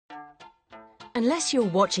Unless you're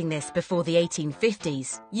watching this before the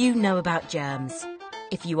 1850s, you know about germs.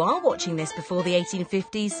 If you are watching this before the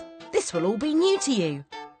 1850s, this will all be new to you.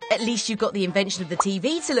 At least you've got the invention of the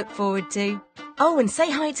TV to look forward to. Oh, and say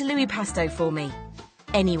hi to Louis Pasto for me.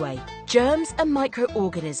 Anyway, germs are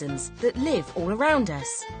microorganisms that live all around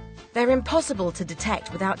us. They're impossible to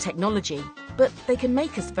detect without technology, but they can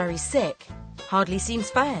make us very sick. Hardly seems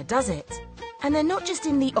fair, does it? And they're not just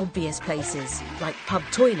in the obvious places, like pub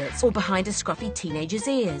toilets or behind a scruffy teenager's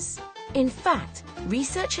ears. In fact,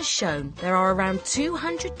 research has shown there are around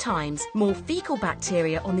 200 times more fecal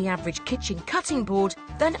bacteria on the average kitchen cutting board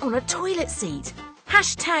than on a toilet seat.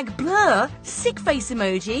 Hashtag blur, sick face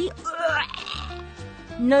emoji.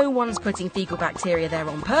 No one's putting fecal bacteria there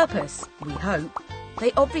on purpose, we hope.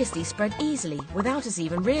 They obviously spread easily without us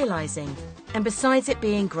even realising. And besides it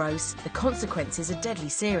being gross, the consequences are deadly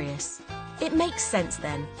serious. It makes sense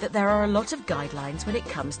then that there are a lot of guidelines when it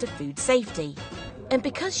comes to food safety. And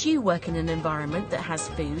because you work in an environment that has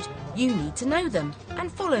food, you need to know them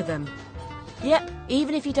and follow them. Yep,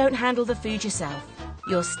 even if you don't handle the food yourself,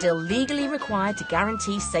 you're still legally required to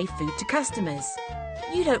guarantee safe food to customers.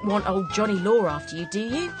 You don't want old Johnny Law after you, do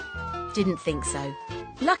you? Didn't think so.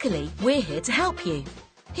 Luckily, we're here to help you.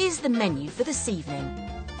 Here's the menu for this evening.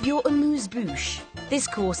 Your amuse-bouche. This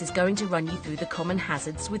course is going to run you through the common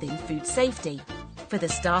hazards within food safety. For the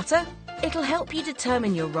starter, it'll help you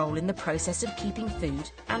determine your role in the process of keeping food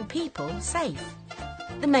and people safe.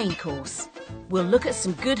 The main course. We'll look at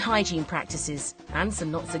some good hygiene practices and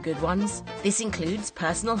some not so good ones. This includes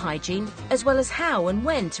personal hygiene as well as how and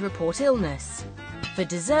when to report illness. For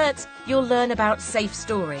dessert, you'll learn about safe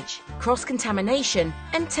storage, cross-contamination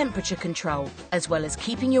and temperature control, as well as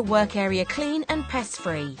keeping your work area clean and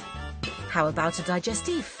pest-free. How about a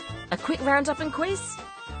digestif? A quick roundup and quiz?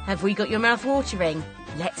 Have we got your mouth watering?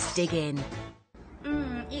 Let's dig in.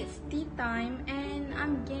 It's tea time and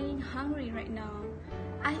I'm getting hungry right now.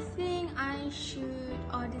 I think I should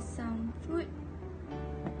order some food.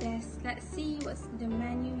 Yes, let's see what's the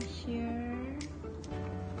menu here.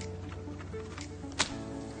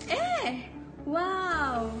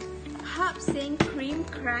 Wow! Hup Seng Cream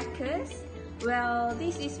Crackers. Well,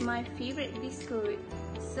 this is my favorite biscuit.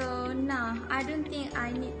 So now I don't think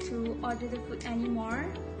I need to order the food anymore.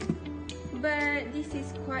 But this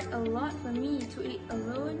is quite a lot for me to eat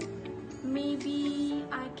alone. Maybe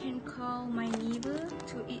I can call my neighbor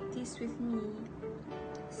to eat this with me.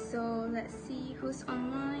 So let's see who's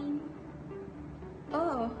online.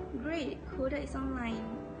 Oh, great! Huda is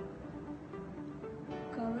online.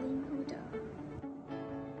 Calling Huda.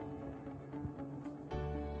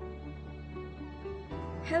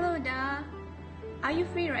 Hello, Da. Are you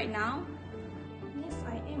free right now? Yes,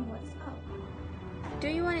 I am. What's up? Do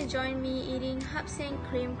you want to join me eating Hup Seng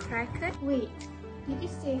Cream Crackers? Wait, did you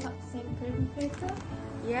say Hup Seng Cream Cracker?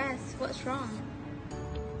 Yes, what's wrong?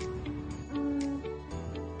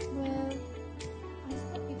 Well, I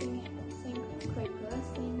stopped eating Hup Seng Cream Cracker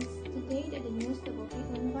since the day that the news about it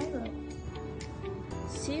went viral.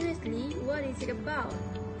 Seriously, what is it about?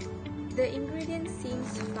 The ingredient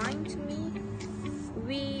seems fine to me.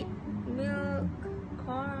 Wheat, milk,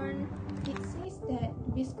 corn. It says that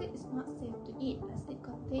the biscuit is not safe to eat as it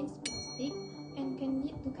contains plastic and can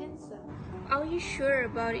lead to cancer. Are you sure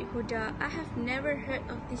about it, Huda? I have never heard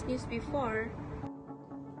of this news before.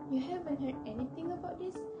 You haven't heard anything about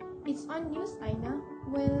this? It's on news, Aina.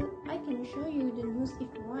 Well, I can show you the news if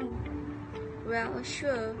you want. Well,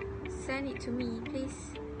 sure. Send it to me,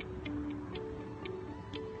 please.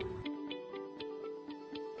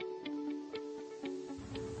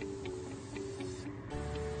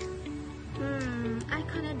 I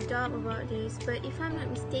kinda doubt about this, but if I'm not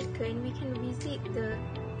mistaken, we can visit the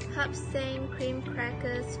Hup Seng Cream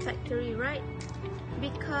Crackers factory, right?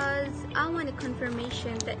 Because I want a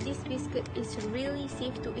confirmation that this biscuit is really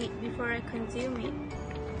safe to eat before I consume it.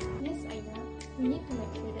 Yes, Aina. We need to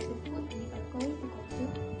make sure that the food we are going to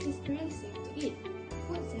consume is really safe to eat.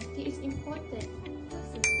 Food safety is important. Food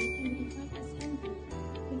safety can be defined as handling,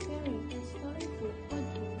 preparing, and storing food or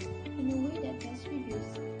drink in a way that best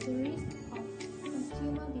reduces the risk of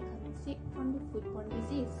consumer becoming sick from the foodborne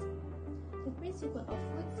disease. The principle of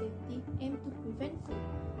food safety aims to prevent food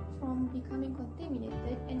from becoming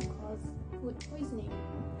contaminated and cause food poisoning.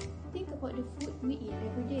 Think about the food we eat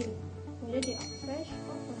every day. Whether they are fresh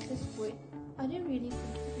or processed food, are they really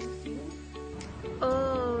safe to consume?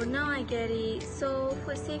 Oh, now I get it. So,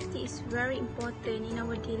 food safety is very important in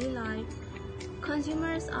our daily life.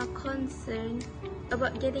 Consumers are concerned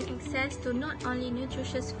about getting access to not only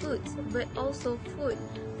nutritious foods, but also food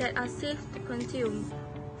that are safe to consume.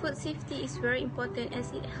 Food safety is very important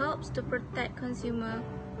as it helps to protect consumers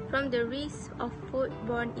from the risk of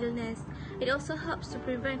foodborne illness. It also helps to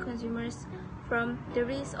prevent consumers from the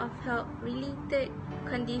risk of health-related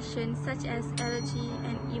conditions such as allergy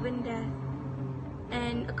and even death.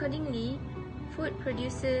 And accordingly, food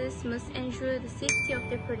producers must ensure the safety of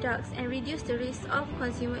their products and reduce the risk of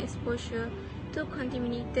consumer exposure to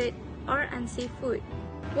contaminated or unsafe food.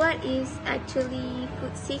 What is actually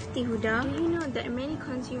food safety, Huda? Do you know that many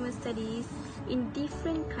consumer studies in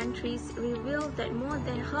different countries reveal that more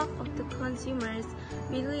than half of the consumers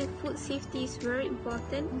believe food safety is very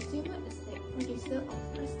important? Consumer is like producer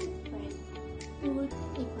of trusted brand who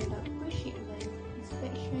routinely conduct pre-shipment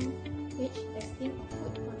inspection, batch testing of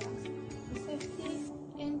food products, the safety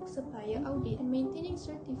and supplier audit, and maintaining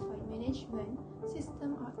certified management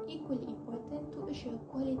system are equally important to assure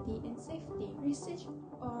quality and safety. Research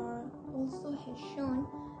also has shown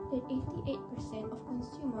that 88% of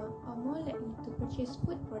consumers are more likely to purchase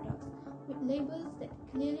food products with labels that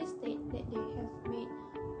clearly state that they have made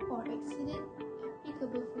or exceeded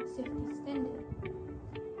applicable food safety standards.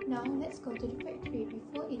 Now let's go to the factory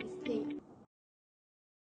before it is late.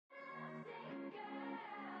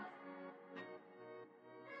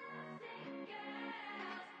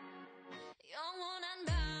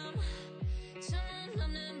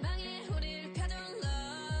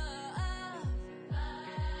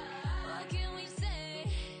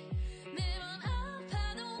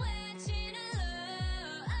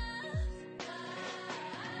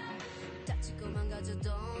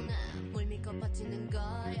 뭘 믿고 버티는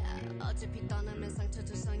거야 어차피 떠나면 상처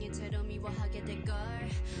조성인 채로 미워하게 될걸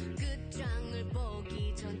끝장을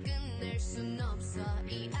보기 전 끝낼 순 없어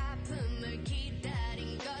이 아픔을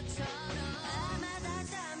기다린 것처럼 아마 다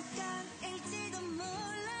잠깐일지도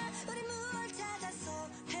몰라 우리 무얼 찾아서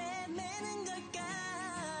헤매는 걸까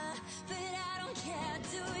But I don't care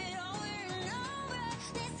do it over and over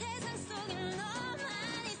내 세상 속에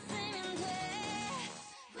너만 있으면 돼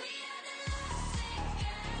We are the lovesick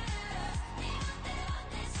girls 네 멋대로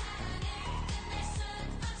내 사랑을 끝낼 순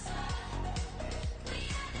없어 We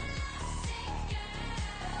are the lovesick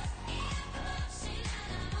girls 이 아픔 없이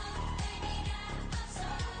난 아무 의미가 없어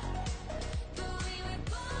But we were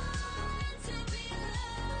born to be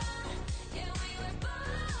alone Yeah we were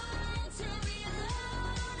born to be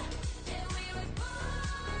alone Yeah we were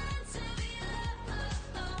born to be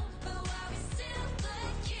alone But why we still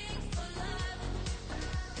looking for love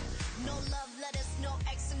No love letters, no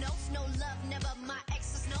X and O's No love, never my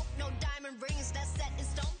exes, no diamond rings, that's set in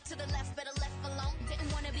stone To the left, better left alone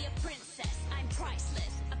Didn't wanna be a princess, I'm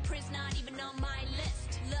priceless A prince not even on my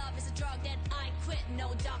list Love is a drug that I quit No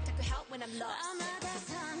doctor could help when I'm lost 아마 다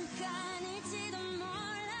잠깐일지도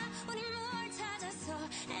몰라 우리 뭘 찾아서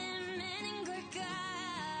헤매는 걸까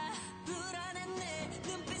불안한 내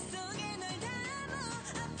눈빛 속에 널 담아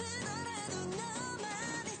아프더라도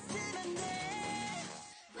너만 있으면 돼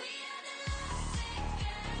We are the lovesick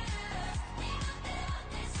girls 네 멋대로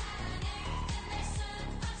내 사랑을 끝낼 순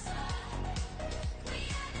없어 We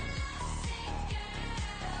are the lovesick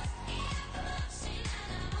girls 이 아픔 없이 난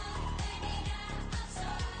아무 의미가 없어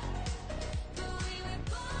But we were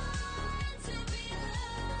born to be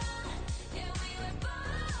alone Yeah we were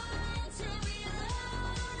born to be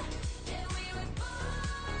alone Yeah we were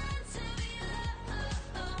born to be alone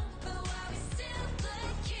But why we still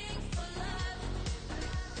looking for love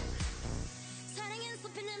사랑은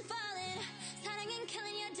숲이는 falling 사랑은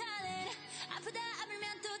killing your darling 아프다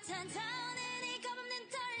아물면 또 찾아오는 이 겁없는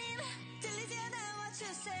떨림 들리지 않아 what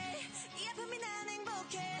you say 이 아픔이 난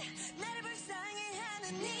행복해 나를 불쌍해하는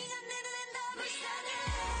네가 내 눈엔 더 불쌍해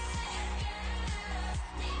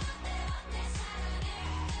네 멋대로 내 사랑을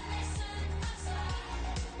끝낼 순 없어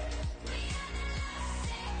We are the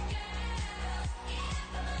lovesick girls 이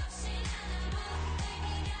아픔 없이 난 아무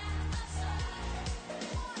의미가 없어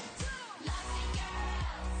Lovesick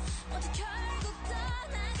girls 모두 결국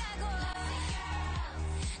떠나가고 Lovesick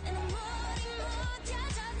girls 내 눈물이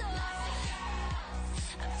묻혀져도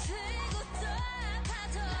아프고 또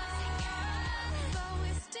아파도 But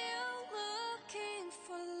we're still looking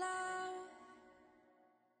for love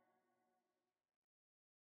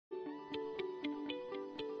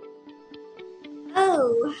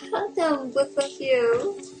Oh, welcome, both of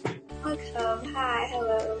you. Welcome. Hi,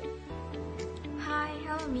 hello. Hi,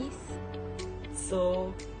 hello miss.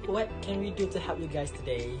 So, what can we do to help you guys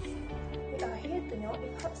today? We are here to know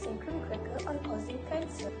if Hup Seng Cream Crackers are causing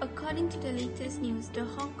cancer. According to the latest news, the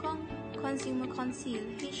Hong Kong Consumer Council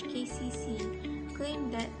 (HKCC)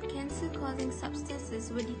 claimed that cancer-causing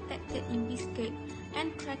substances were detected in biscuit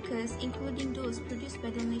and crackers, including those produced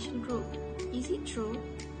by the Malaysian group. Is it true?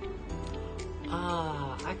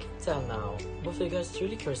 I can tell now. Both of you guys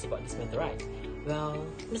really curious about this matter, right? Well,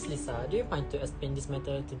 Miss Lisa, do you mind to explain this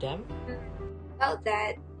matter to them? About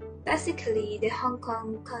that, basically, the Hong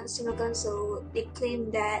Kong Consumer Council they claim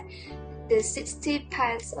that the 60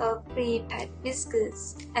 packs of pre-packed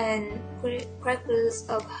biscuits and crackers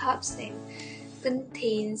of Hup Seng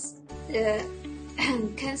contains the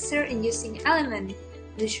cancer-inducing element,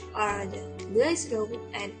 which are the glycerol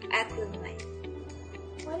and acrylamide.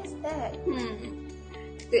 What is that?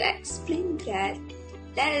 To explain that,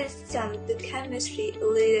 let us jump to chemistry a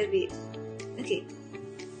little bit. Okay.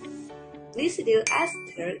 Glycerol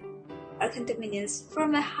ester are contaminants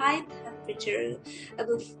from a high temperature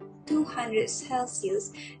above 200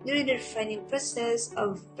 Celsius during the refining process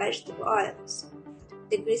of vegetable oils.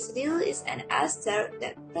 The glycerol is an ester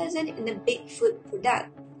that present in a baked food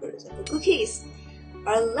product, for example cookies,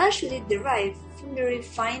 are largely derived from the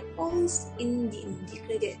refined oils in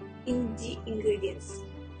the ingredients.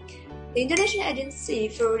 The International Agency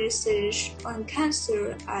for Research on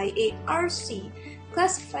Cancer (IARC)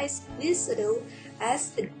 classifies glycerol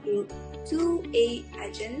as a group 2A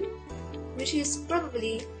agent, which is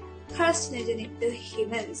probably carcinogenic to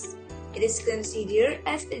humans. It is considered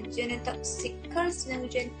as a genotoxic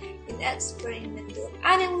carcinogen in experimental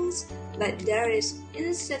animals, but there is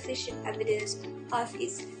insufficient evidence of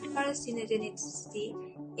its carcinogenicity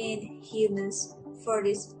in humans for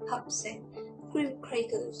these Hup Seng Cream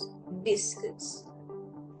Crackers biscuits.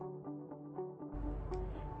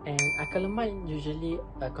 And acrylamide usually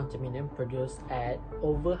a contaminant produced at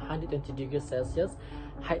over 120 degrees Celsius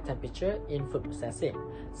high temperature in food processing,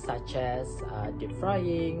 such as deep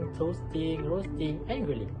frying, toasting, roasting, and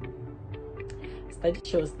grilling. Study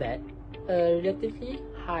shows that relatively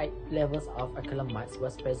high levels of acrylamides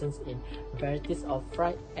was present in varieties of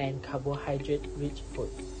fried and carbohydrate-rich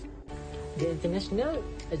foods. The International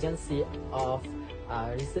Agency of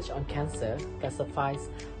Research on Cancer classifies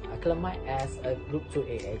acrylamide as a group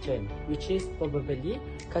 2A agent, which is probably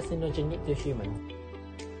carcinogenic to humans.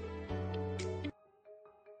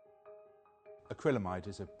 Acrylamide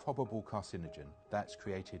is a probable carcinogen that's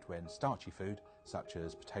created when starchy food, such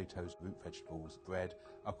as potatoes, root vegetables, bread,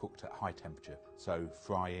 are cooked at high temperature, so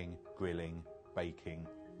frying, grilling, baking,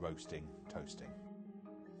 roasting, toasting.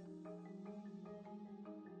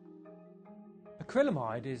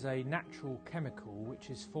 Acrylamide is a natural chemical which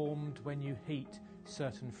is formed when you heat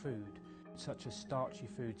certain food, such as starchy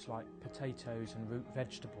foods like potatoes and root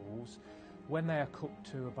vegetables. When they are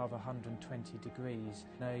cooked to above 120 degrees,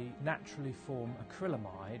 they naturally form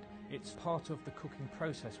acrylamide. It's part of the cooking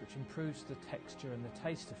process which improves the texture and the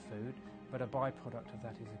taste of food, but a byproduct of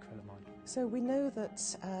that is acrylamide. So we know that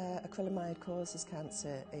acrylamide causes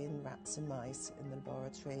cancer in rats and mice in the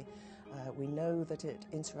laboratory. We know that it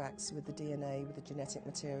interacts with the DNA, with the genetic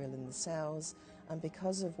material in the cells, and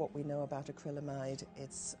because of what we know about acrylamide,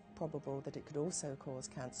 it's probable that it could also cause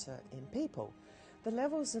cancer in people. The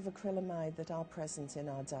levels of acrylamide that are present in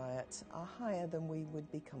our diet are higher than we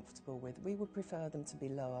would be comfortable with. We would prefer them to be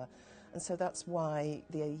lower, and so that's why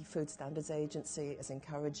the Food Standards Agency is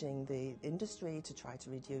encouraging the industry to try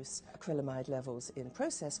to reduce acrylamide levels in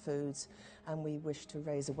processed foods, and we wish to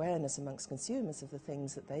raise awareness amongst consumers of the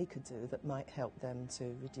things that they could do that might help them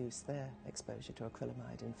to reduce their exposure to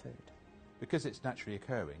acrylamide in food. Because it's naturally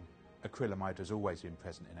occurring, acrylamide has always been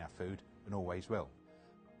present in our food and always will.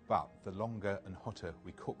 But the longer and hotter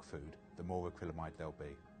we cook food, the more acrylamide there'll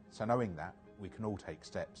be. So knowing that, we can all take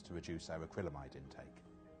steps to reduce our acrylamide intake.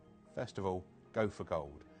 First of all, go for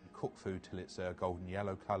gold. Cook food till it's a golden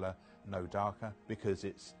yellow colour, no darker, because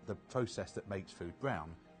it's the process that makes food brown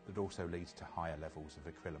that also leads to higher levels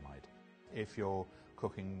of acrylamide. If you're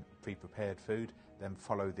cooking pre-prepared food, then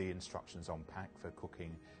follow the instructions on pack for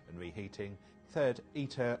cooking and reheating. Third,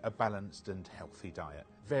 eat a balanced and healthy diet.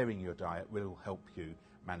 Varying your diet will help you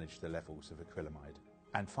manage the levels of acrylamide.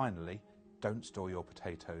 And finally, don't store your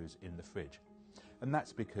potatoes in the fridge. And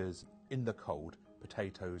that's because in the cold,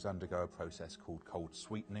 potatoes undergo a process called cold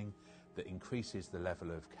sweetening that increases the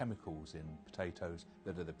level of chemicals in potatoes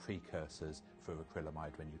that are the precursors for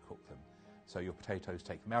acrylamide when you cook them. So your potatoes,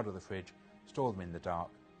 take them out of the fridge, store them in the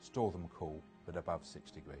dark, store them cool, but above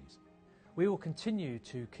 6 degrees. We will continue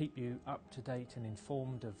to keep you up to date and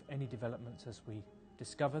informed of any developments as we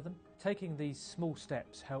discover them. Taking these small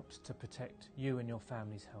steps helps to protect you and your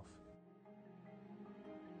family's health.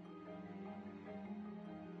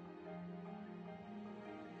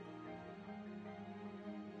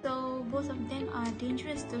 So both of them are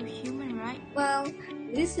dangerous to human, right? Well,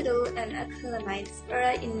 glycerol and acrylamides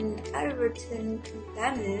are inadvertent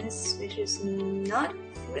contaminants, which is not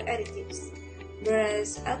food additives,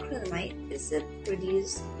 whereas acrylamide is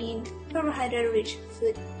produced in carbohydrate-rich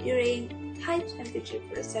food during high temperature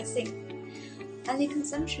processing. and the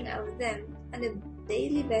consumption of them on a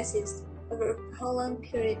daily basis over a prolonged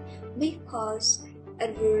period may cause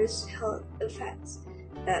adverse health effects.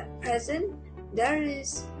 At present, there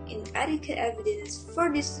is inadequate evidence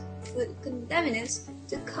for these food contaminants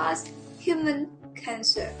to cause human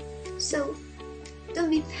cancer. So, don't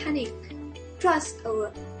be panicked. Trust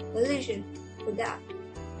our Malaysian Huda.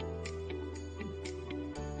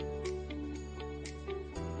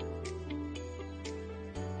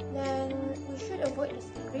 Then we should avoid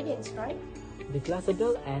these ingredients, right? The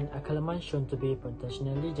glycidal and acrylamide shown to be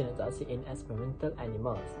potentially genotoxic in experimental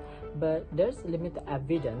animals, but there's limited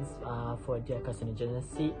evidence for their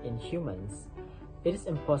carcinogenicity in humans. It is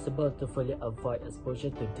impossible to fully avoid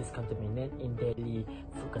exposure to this contaminant in daily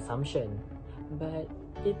food consumption, but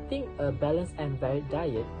eating a balanced and varied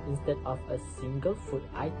diet instead of a single food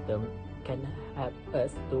item can help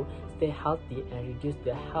us to stay healthy and reduce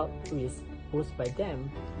the health risks posed by them.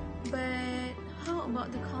 But how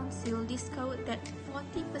about the council discovered that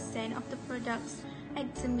 40% of the products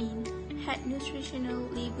examined had nutritional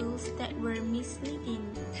labels that were misleading?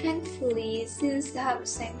 Thankfully, since the Hup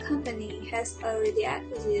Seng company has already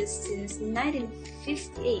existed since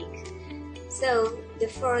 1958, so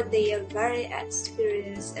therefore they are very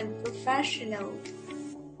experienced and professional.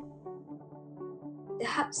 The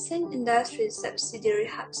Hup Seng Industries subsidiary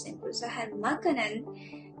Hup Seng Perusahaan Makanan,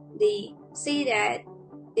 they say that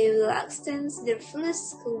they will extend their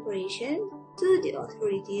fullest cooperation to the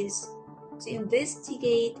authorities to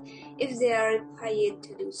investigate if they are required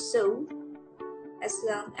to do so, as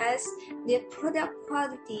long as their product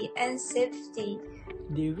quality and safety.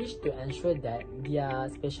 They wish to ensure that their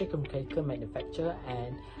special cream cracker manufactured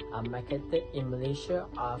and marketed in Malaysia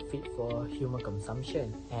are fit for human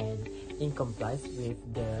consumption and in compliance with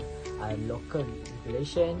the local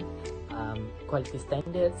regulation, quality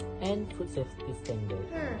standards, and food safety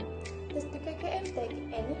standards. Does the KKM take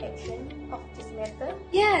any action of this matter?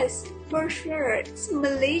 Yes, for sure. It's a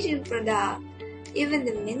Malaysian product. Even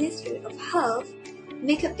the Ministry of Health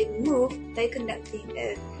make up the move by conducting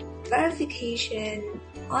a verification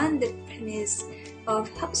on the premise of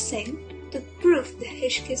Hup Seng to prove the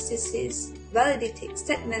HKCC's validity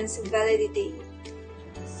statement's validity.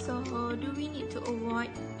 So, do we need to avoid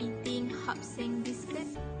eating Hup Seng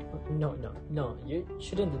biscuits? No, you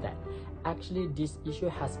shouldn't do that. Actually, this issue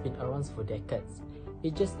has been around for decades.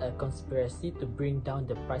 It's just a conspiracy to bring down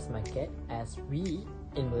the price market, as we,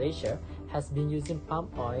 in Malaysia, has been using palm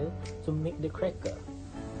oil to make the cracker.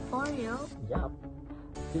 For real? Yup.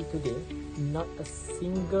 Till today, not a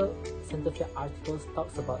single scientific article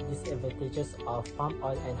talks about disadvantages of palm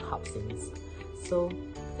oil and Hup Sengs. So,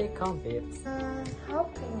 take calm, babes. How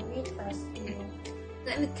can we trust you?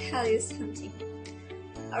 Let me tell you something.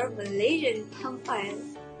 Our Malaysian palm oil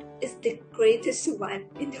is the greatest one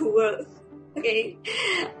in the world. Okay.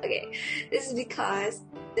 This is because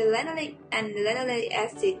the linoleic and linoleic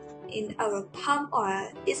acid in our palm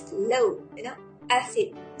oil is low.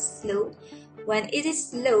 Acid is low. When it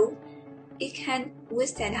is low, it can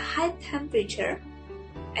withstand high temperature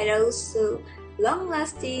and also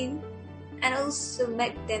long-lasting, and also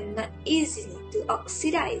make them not easily to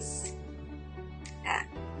oxidize.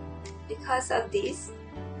 Because of this,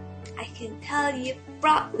 I can tell you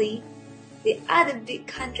proudly, the other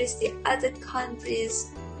countries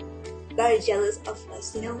very jealous of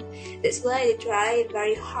us, That's why they try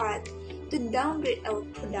very hard to downgrade our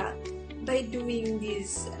product by doing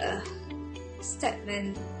this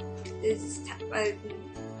statement.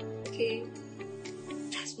 Okay?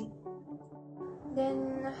 Trust me.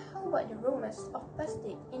 Then how about the rumors of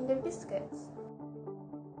plastic in the biscuits?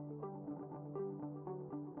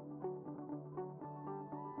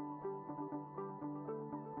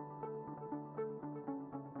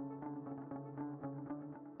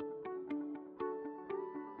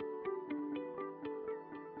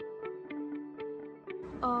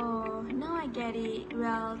 Oh, now I get it.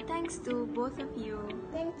 Well, thanks to both of you.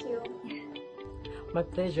 Thank you. My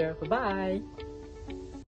pleasure. Bye-bye.